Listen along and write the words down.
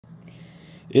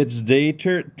It's day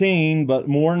 13, but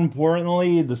more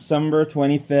importantly, December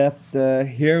 25th.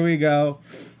 Here we go.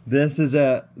 This is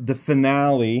the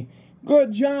finale.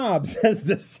 Good job, says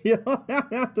the seal.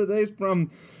 Today's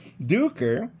from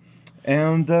Duker.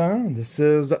 And this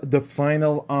is the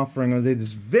final offering of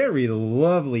this very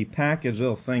lovely package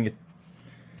little thing. It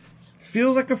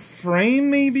feels like a frame,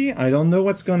 maybe? I don't know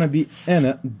what's going to be in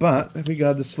it, but we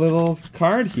got this little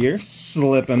card here,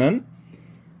 slipping in.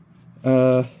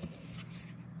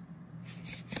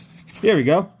 Here we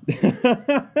go.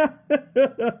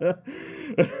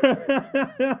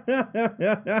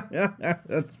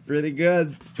 That's pretty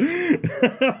good.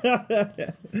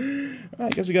 I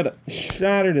guess we gotta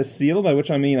shatter the seal, by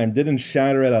which I mean I didn't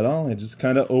shatter it at all. I just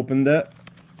kind of opened it.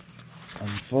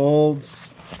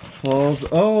 Unfolds. Folds.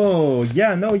 Oh,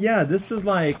 yeah, no, yeah. This is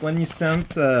like when you sent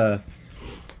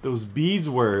those beads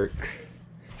work.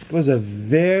 It was a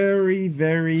very,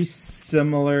 very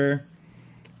similar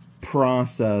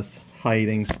process.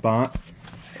 Hiding spot.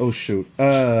 Oh shoot.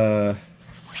 Okay,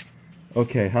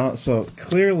 so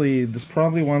clearly this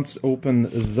probably wants to open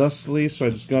thusly, so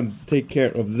I just gotta take care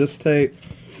of this tape.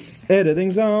 Editing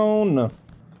zone.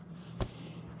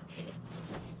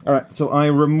 Alright, so I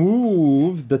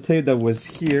removed the tape that was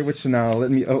here, which now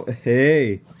let me, oh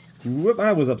hey. Whoop,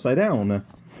 I was upside down.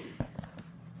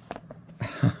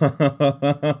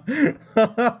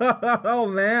 Oh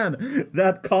man,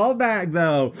 that callback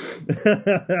though.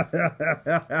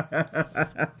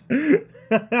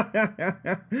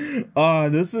 Oh,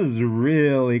 this is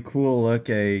really cool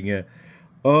looking.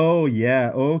 Oh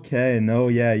yeah, okay, no,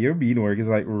 yeah, your beadwork is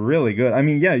like really good. I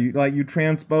mean, yeah, you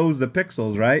transpose the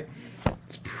pixels, right?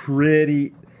 It's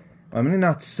pretty. I mean,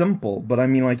 not simple, but I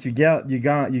mean, like you got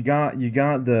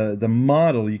the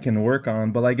model you can work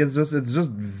on, but like it's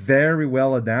just very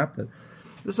well adapted.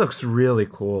 This looks really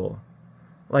cool.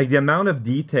 Like the amount of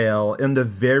detail in the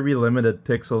very limited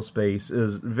pixel space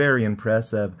is very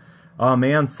impressive. Oh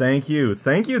man, thank you,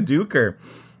 Duker.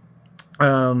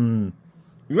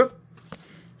 Whoop.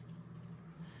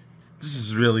 This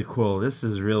is really cool. This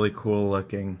is really cool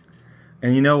looking.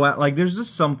 And you know what? Like, there's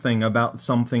just something about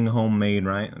something homemade,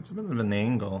 right? It's a bit of an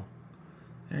angle.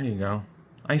 There you go.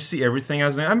 I see everything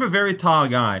as an angle. I'm a very tall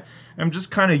guy. I'm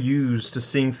just kind of used to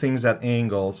seeing things at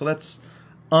angle. So let's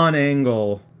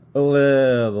unangle a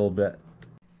little bit.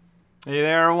 Hey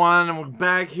there, everyone. We're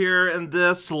back here in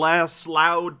this last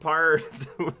loud part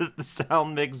with the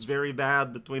sound mix very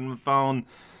bad between my phone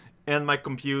and my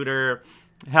computer.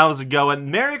 How's it going?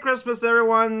 Merry Christmas,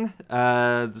 everyone!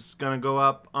 This is gonna go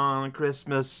up on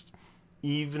Christmas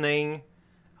evening.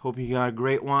 Hope you got a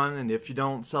great one, and if you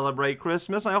don't celebrate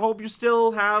Christmas, I hope you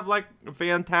still have, like, a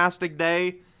fantastic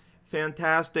day,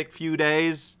 fantastic few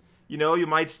days. You know, you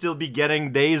might still be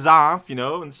getting days off, you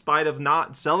know, in spite of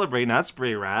not celebrating. That's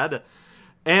pretty rad.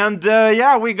 And,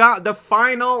 yeah, we got the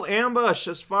final ambush,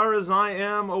 as far as I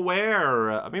am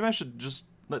aware. Maybe I should just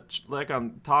like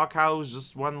on Talk House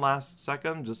just one last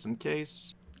second, just in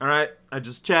case. Alright, I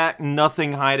just checked.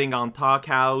 Nothing hiding on Talk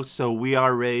House, so we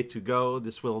are ready to go.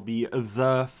 This will be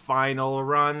the final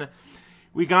run.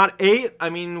 We got 8. I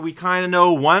mean, we kind of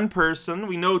know one person.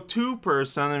 We know 2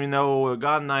 person. We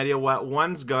got an idea what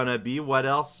one's gonna be. What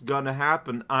else is gonna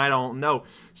happen? I don't know.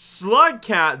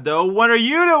 Slugcat, though, what are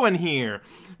you doing here?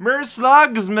 Mer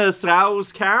slugs, Miss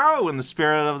House Cow. In the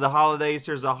spirit of the holidays,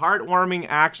 here's a heartwarming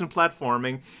action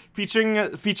platforming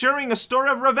featuring a story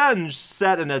of revenge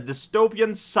set in a dystopian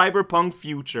cyberpunk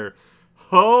future.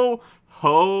 Ho,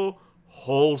 ho,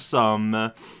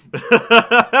 wholesome.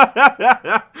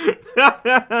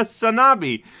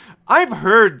 Sanabi. I've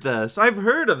heard this. I've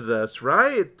heard of this,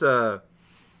 right? Use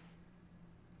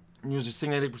your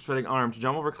signature prophetic arm to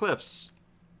jump over cliffs.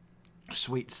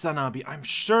 Sweet Sanabi. I'm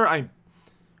sure I've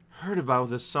heard about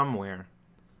this somewhere.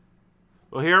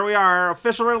 Well, here we are.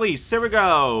 Official release. Here we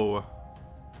go.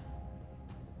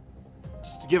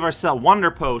 Just to give ourselves Wonder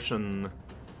Potion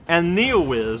and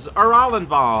Neowiz are all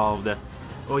involved.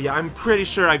 Oh yeah, I'm pretty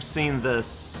sure I've seen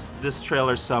this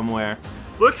trailer somewhere.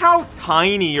 Look how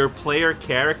tiny your player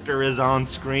character is on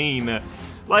screen.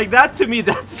 Like, that to me,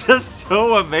 that's just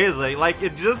so amazing. Like,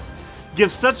 it just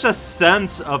gives such a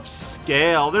sense of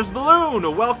scale. There's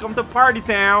Balloon. Welcome to Party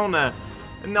Town.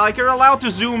 And like, you're allowed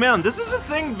to zoom in. This is a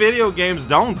thing video games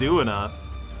don't do enough.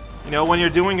 You know, when you're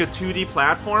doing a 2D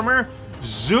platformer,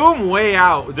 zoom way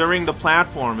out during the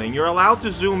platforming. You're allowed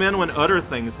to zoom in when other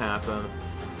things happen.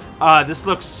 This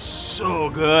looks so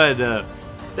good.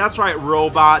 That's right,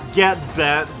 robot. Get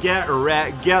bent, get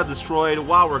wrecked, get destroyed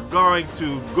while we're going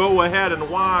to go ahead and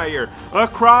wire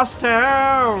across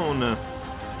town.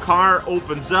 Car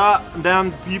opens up, and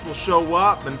then people show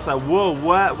up and say, whoa,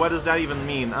 what? What does that even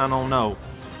mean? I don't know.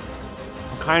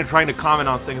 kind of trying to comment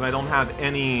on things I don't have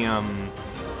any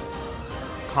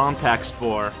context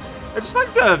for. I just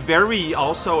like the very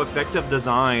also effective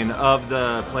design of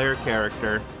the player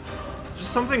character.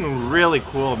 Just something really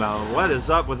cool about it. What is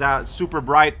up with that super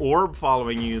bright orb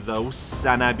following you, though,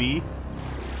 Sanabi?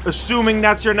 Assuming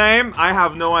that's your name? I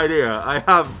have no idea. I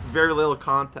have very little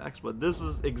context, but this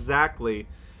is exactly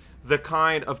the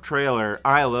kind of trailer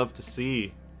I love to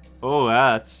see. Oh,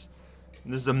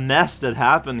 there's a mess that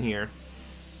happened here.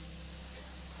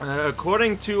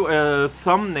 According to a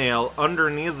thumbnail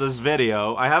underneath this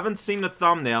video, I haven't seen the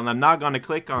thumbnail and I'm not gonna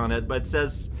click on it, but it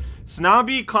says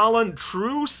Sanabi :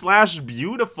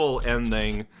 true/beautiful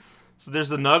ending. So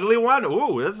there's an ugly one?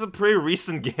 Ooh, this is a pretty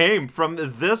recent game from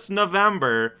this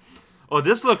November. Oh,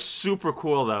 this looks super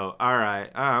cool though.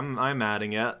 Alright, I'm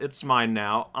adding it. It's mine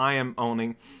now. I am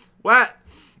owning. What?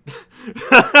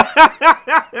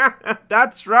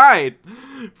 That's right.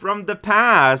 From the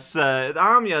past,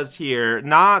 Amya's here,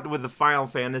 not with the Final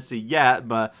Fantasy yet,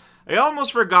 but I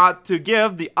almost forgot to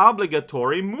give the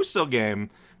obligatory Muso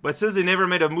game. But since they never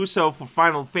made a Muso for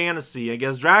Final Fantasy, I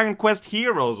guess Dragon Quest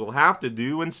Heroes will have to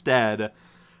do instead.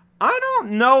 I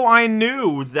don't know I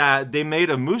knew that they made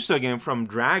a Muso game from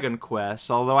Dragon Quest,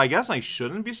 although I guess I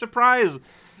shouldn't be surprised.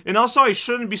 And also, I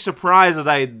shouldn't be surprised that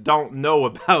I don't know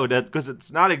about it, because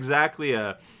it's not exactly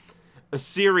a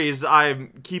series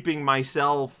I'm keeping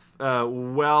myself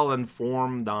well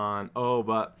informed on. Oh,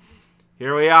 but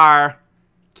here we are.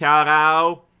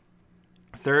 Karao,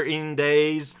 13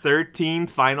 days, 13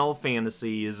 Final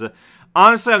Fantasies.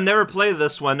 Honestly, I've never played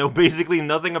this one. Know basically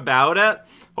nothing about it.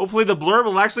 Hopefully the blurb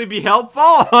will actually be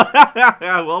helpful.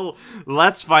 Well,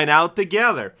 let's find out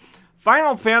together.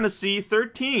 Final Fantasy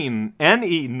XIII,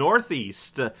 NE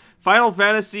Northeast. Final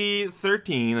Fantasy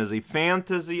XIII is a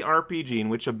fantasy RPG in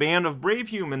which a band of brave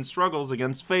humans struggles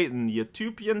against fate in the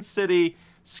utopian city,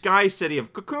 Sky City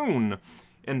of Cocoon,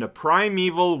 in the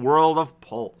primeval world of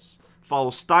Pulse.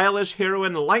 Follow stylish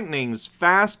heroine Lightning's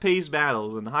fast-paced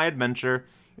battles and high adventure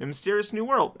in a mysterious new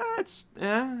world.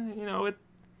 You know, it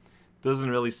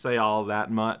doesn't really say all that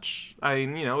much.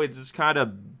 It just kind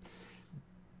of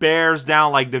bears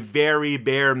down like the very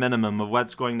bare minimum of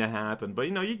what's going to happen. But,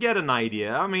 you get an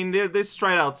idea. I mean, they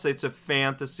straight out say it's a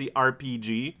fantasy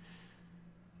RPG.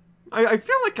 I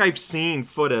feel like I've seen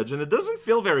footage, and it doesn't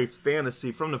feel very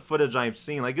fantasy from the footage I've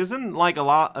seen. Like, isn't it a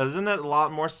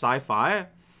lot more sci-fi?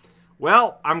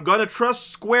 Well, I'm gonna trust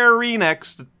Square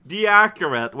Enix to be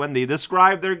accurate when they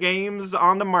describe their games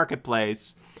on the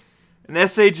marketplace. And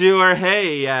SAJuer,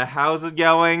 hey, how's it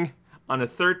going? On the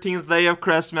 13th day of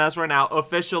Christmas, we're now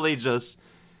officially just...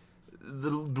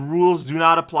 The rules do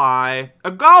not apply.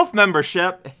 A golf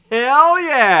membership? Hell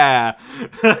yeah!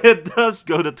 It does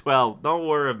go to 12. Don't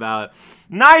worry about it.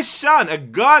 Nice shot! A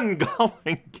gun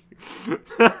golfing.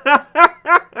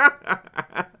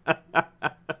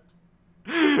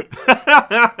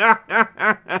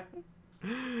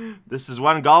 This is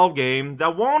one golf game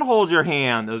that won't hold your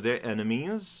hand. Are there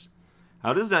enemies?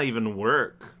 How does that even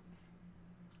work?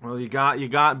 Well, you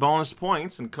got bonus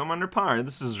points and come under par.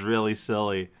 This is really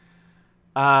silly.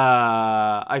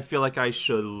 I feel like I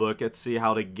should see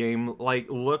how the game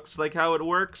looks like how it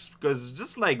works, because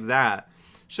just like that,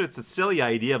 sure, it's a silly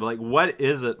idea, but what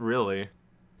is it really?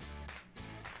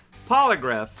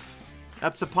 Polygryph.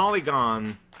 That's a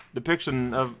polygon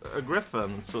depiction of a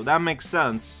griffin, so that makes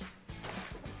sense.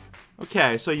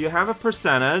 Okay, so you have a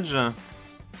percentage.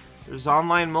 There's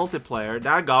online multiplayer.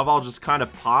 That golf just kind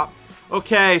of popped.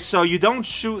 Okay, so you don't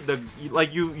shoot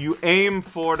you aim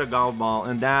for the golf ball,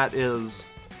 and that is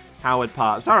how it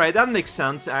pops. Alright, that makes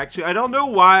sense, actually. I don't know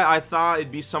why I thought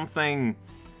it'd be something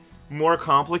more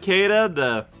complicated,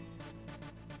 but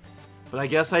I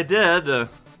guess I did.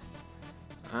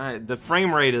 Alright, the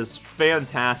frame rate is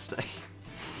fantastic.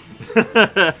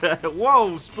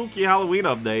 Whoa, spooky Halloween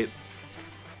update.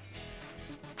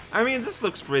 I mean, this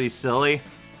looks pretty silly.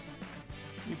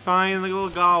 You find the little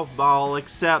golf ball,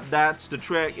 except that's the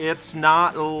trick. It's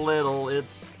not little,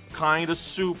 it's kind of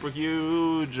super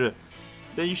huge. Then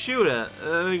you shoot it,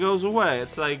 and it goes away.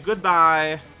 It's like,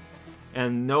 goodbye.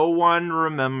 And no one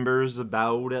remembers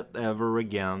about it ever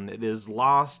again. It is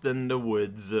lost in the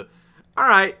woods.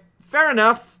 Alright, fair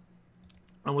enough.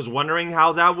 I was wondering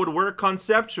how that would work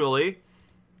conceptually.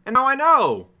 And now I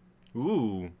know.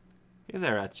 Ooh. Hey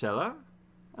there, Achella.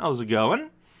 How's it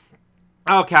going?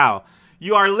 Oh, cow.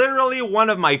 You are literally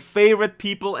one of my favorite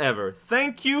people ever.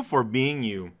 Thank you for being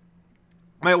you.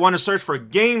 Might want to search for a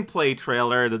gameplay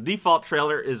trailer. The default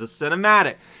trailer is a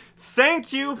cinematic.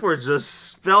 Thank you for just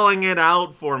spelling it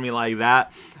out for me like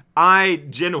that. I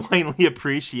genuinely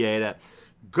appreciate it.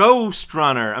 Ghost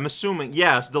Runner. I'm assuming,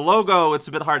 yes, the logo, it's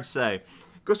a bit hard to say.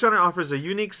 Ghost Runner offers a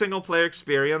unique single-player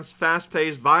experience,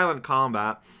 fast-paced, violent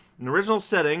combat, an original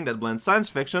setting that blends science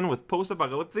fiction with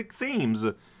post-apocalyptic themes.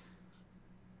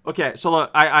 Okay, so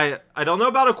look, I don't know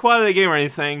about a quality game or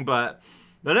anything, but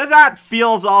none of that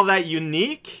feels all that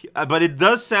unique, but it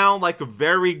does sound like a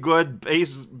very good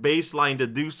baseline to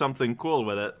do something cool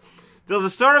with it. The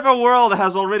start of a world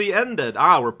has already ended.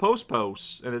 We're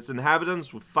post-post, and its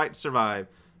inhabitants will fight to survive.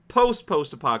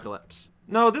 Post-apocalypse.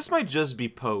 No, this might just be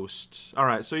post.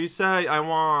 Alright, so you say I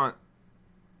want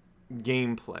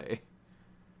gameplay.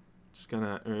 Just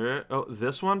gonna... oh,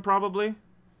 this one probably?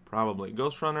 Probably.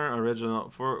 Ghost Runner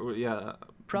original for... yeah.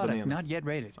 Product banana. not yet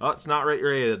rated. Oh, it's not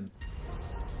rated.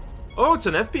 Oh, it's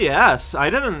an FPS. I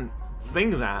didn't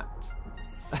think that.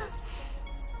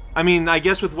 I mean, I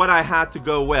guess with what I had to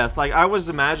go with, like, I was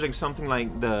imagining something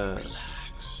like the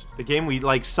game we,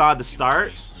 like, saw at the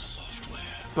start.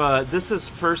 But this is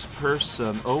first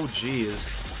person. Oh,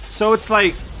 geez. So it's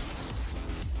like...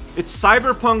 it's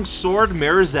Cyberpunk Sword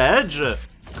Mirror's Edge?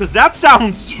 Because that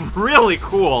sounds really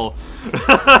cool.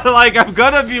 Like, I'm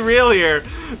gonna be real here.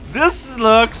 This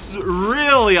looks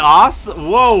really awesome.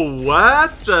 Whoa,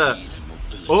 what?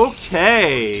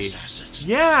 Okay.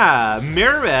 Yeah,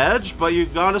 Mirror Edge, but you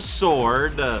got a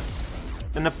sword.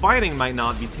 And the fighting might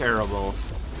not be terrible.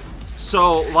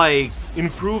 So, like,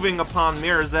 improving upon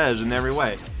Mirror's Edge in every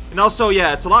way. And also,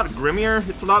 yeah, it's a lot grimmier.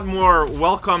 It's a lot more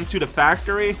welcome to the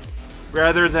factory,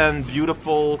 rather than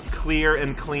beautiful, clear,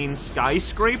 and clean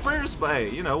skyscrapers. But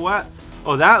hey, you know what?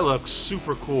 Oh, that looks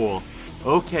super cool.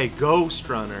 Okay, Ghost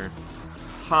Runner.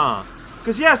 Huh.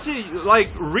 Because, yeah, see, like,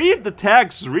 read the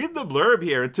text, read the blurb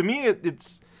here. To me,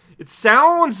 it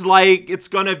sounds like it's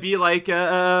gonna be like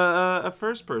a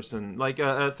first person, like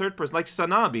a third person, like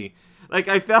Sanabi. Like,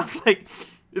 I felt like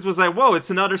this was like, whoa, it's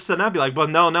another Sanabi. Like,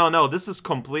 but no, this is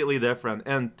completely different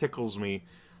and tickles me.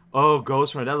 Oh,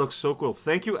 Ghost Runner, that looks so cool.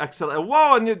 Thank you, XL.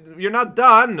 Whoa, and you're not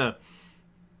done.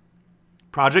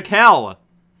 Project Hell.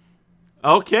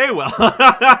 Okay, well, all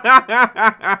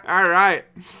right.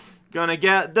 Gonna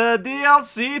get the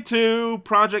DLC to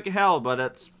Project Hell, but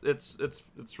it's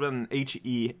written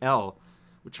H-E-L,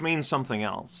 which means something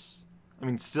else. I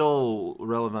mean, still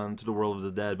relevant to the world of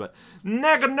the dead, but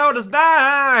Neganote is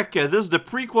back! This is the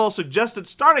prequel suggested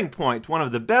starting point, one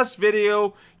of the best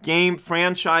video game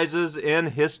franchises in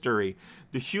history.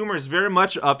 The humor is very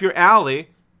much up your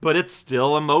alley, but it's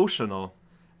still emotional.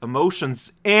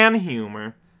 Emotions and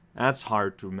humor. That's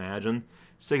hard to imagine.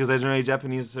 Sega's legendary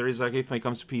Japanese series when it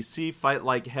comes to PC, Fight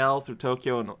Like Hell through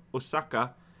Tokyo and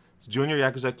Osaka. It's Junior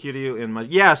Yakuza Kiryu in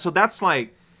yeah, so that's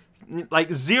like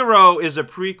Zero is a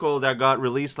prequel that got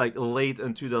released like late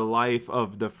into the life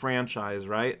of the franchise,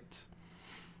 right?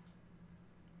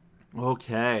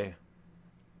 Okay.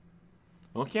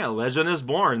 Okay, Legend is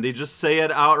Born. They just say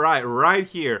it outright right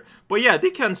here. But yeah, they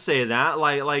can say that.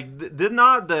 Like did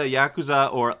not the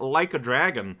Yakuza or Like a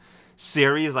Dragon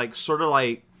series like sort of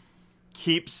like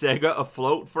keep Sega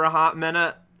afloat for a hot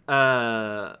minute?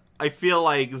 I feel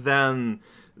like then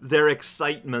their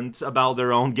excitement about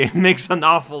their own game makes an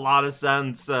awful lot of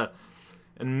sense. And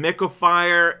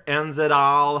Mikofire ends it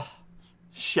all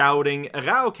shouting,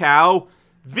 Raukau,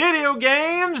 video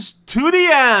games to the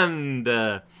end!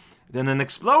 Then an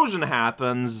explosion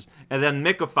happens, and then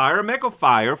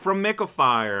Mikofire from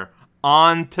Mikofire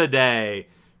on today.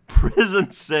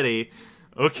 Prison City.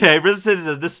 Okay, Prison City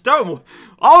says,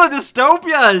 all the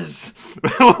dystopias!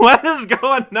 What is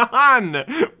going on?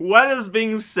 What is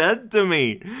being said to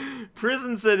me?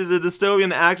 Prison City is a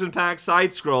dystopian action-packed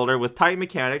side-scroller with tight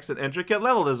mechanics and intricate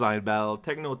level design. Battle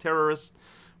techno-terrorists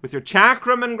with your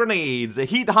chakram and grenades.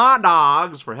 Heat hot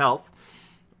dogs for health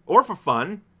or for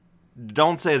fun.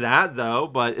 Don't say that, though,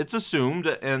 but it's assumed.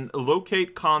 And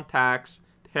locate contacts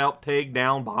to help take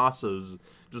down bosses.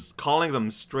 Just calling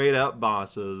them straight-up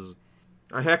bosses.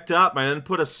 I hecked up. I didn't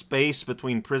put a space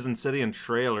between Prison City and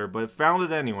trailer, but found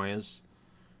it anyways.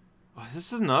 Oh,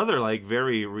 this is another like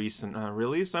very recent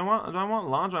release. Do I want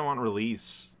launch? I want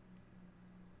release.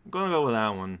 I'm gonna go with that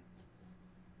one.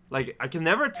 Like I can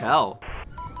never tell.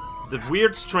 The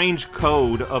weird, strange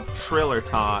code of Trailer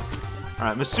Talk. All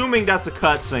right, I'm assuming that's a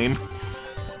cutscene.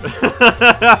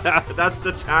 That's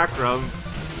the chakram.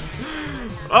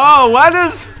 Oh, what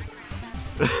is?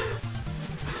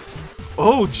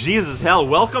 Oh, Jesus, hell,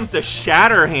 welcome to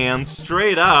Shatterhand,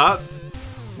 straight up.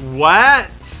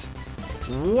 What?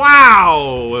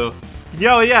 Wow!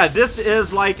 Yo, yeah, this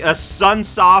is like a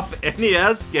Sunsoft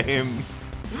NES game.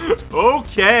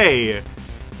 Okay.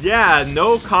 Yeah,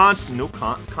 no context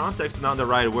is not the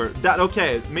right word.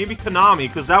 Okay, maybe Konami,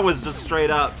 because that was just straight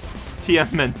up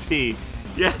TMNT.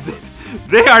 Yeah,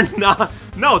 they are not.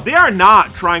 No, they are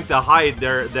not trying to hide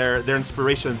their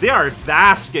inspiration. They are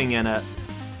basking in it,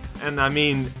 and I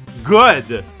mean,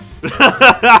 good.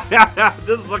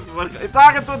 This looks like I'm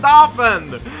talking to a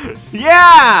dolphin.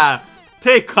 Yeah,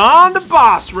 take on the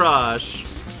boss rush.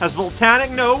 Has volcanic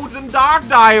nodes and dark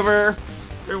diver.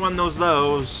 Everyone knows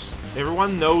those.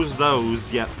 Everyone knows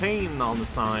those. Yeah, pain on the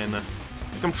sign. Like,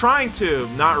 I'm trying to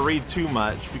not read too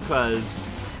much because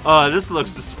this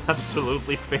looks just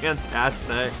absolutely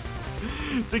fantastic.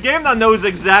 It's a game that knows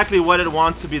exactly what it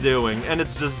wants to be doing, and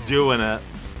it's just doing it.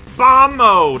 Bomb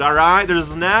mode, alright?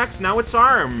 There's next, now it's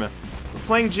ARM. We're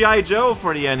playing G.I. Joe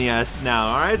for the NES now,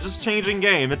 alright? Just changing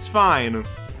game, it's fine.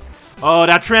 Oh,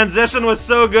 that transition was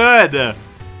so good!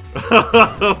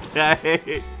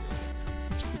 Okay.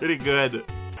 It's pretty good.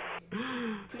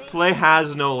 Play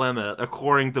has no limit,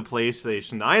 according to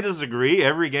PlayStation. I disagree.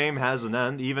 Every game has an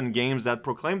end, even games that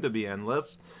proclaim to be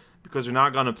endless, because you're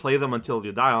not going to play them until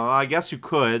you die. Well, I guess you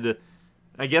could.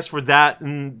 I guess for that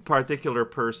particular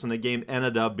person, the game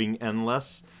ended up being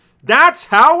endless. That's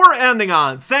how we're ending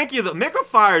on. Thank you. The Mick of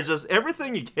Fire, just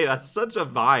everything you gave. That's such a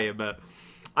vibe.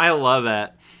 I love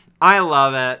it. I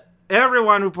love it.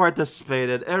 Everyone who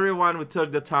participated, everyone who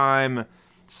took the time,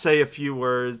 say a few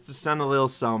words, to send a little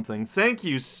something. Thank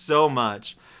you so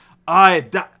much.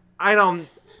 The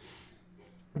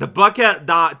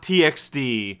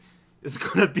bucket.txt is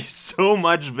gonna be so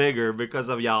much bigger because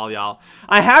of y'all.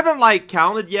 I haven't like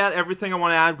counted yet everything I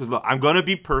want to add because look, I'm gonna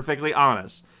be perfectly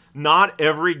honest. Not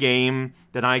every game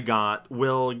that I got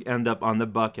will end up on the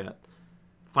bucket.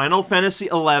 Final Fantasy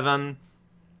 11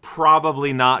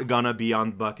 probably not gonna be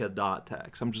on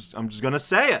bucket.txt. I'm just gonna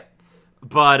say it.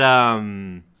 But,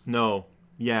 no.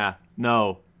 Yeah,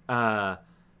 no.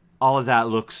 All of that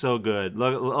looks so good.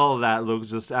 All of that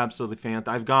looks just absolutely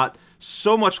fantastic. I've got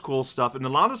so much cool stuff, and a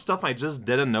lot of stuff I just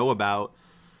didn't know about.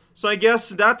 So I guess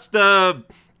that's the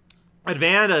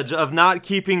advantage of not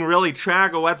keeping really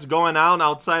track of what's going on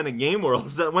outside the game world,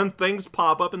 is that when things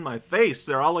pop up in my face,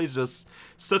 they're always just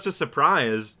such a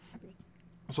surprise.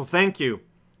 So thank you.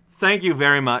 Thank you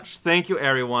very much. Thank you,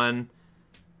 everyone.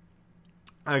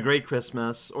 A great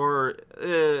Christmas, or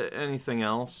anything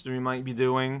else we might be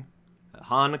doing.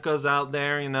 Hanukkah's out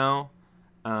there, you know.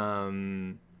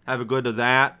 Have a good of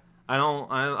that. I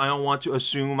don't want to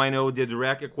assume I know the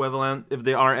direct equivalent, if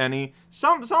there are any.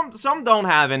 Some don't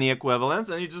have any equivalents,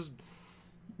 and you just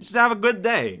have a good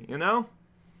day, you know.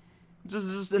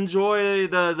 Just enjoy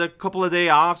the couple of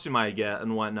day offs you might get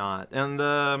and whatnot,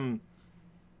 and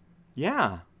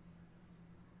yeah.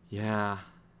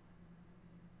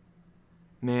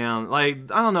 Man, like,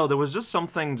 I don't know, there was just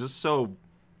something just so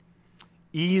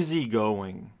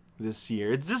easygoing this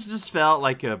year. It just felt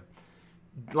like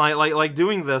like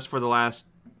doing this for the last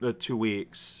 2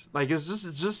 weeks. Like, there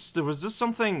was just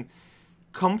something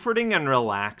comforting and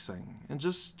relaxing, and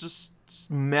just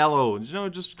mellowed, you know,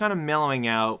 just kind of mellowing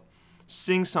out,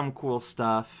 seeing some cool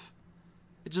stuff.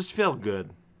 It just felt good.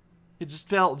 It just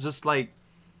felt just like.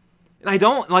 And I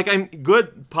don't, like, I'm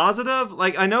good, positive,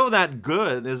 like, I know that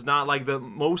good is not, like, the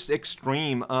most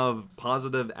extreme of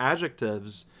positive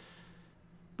adjectives,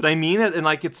 but I mean it in,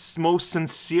 like, its most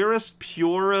sincerest,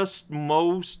 purest,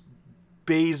 most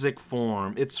basic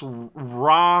form. It's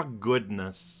raw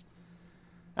goodness.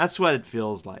 That's what it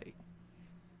feels like.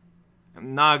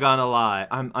 I'm not gonna lie,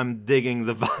 I'm digging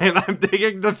the vibe, I'm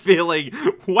digging the feeling.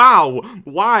 Wow,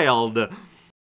 wild.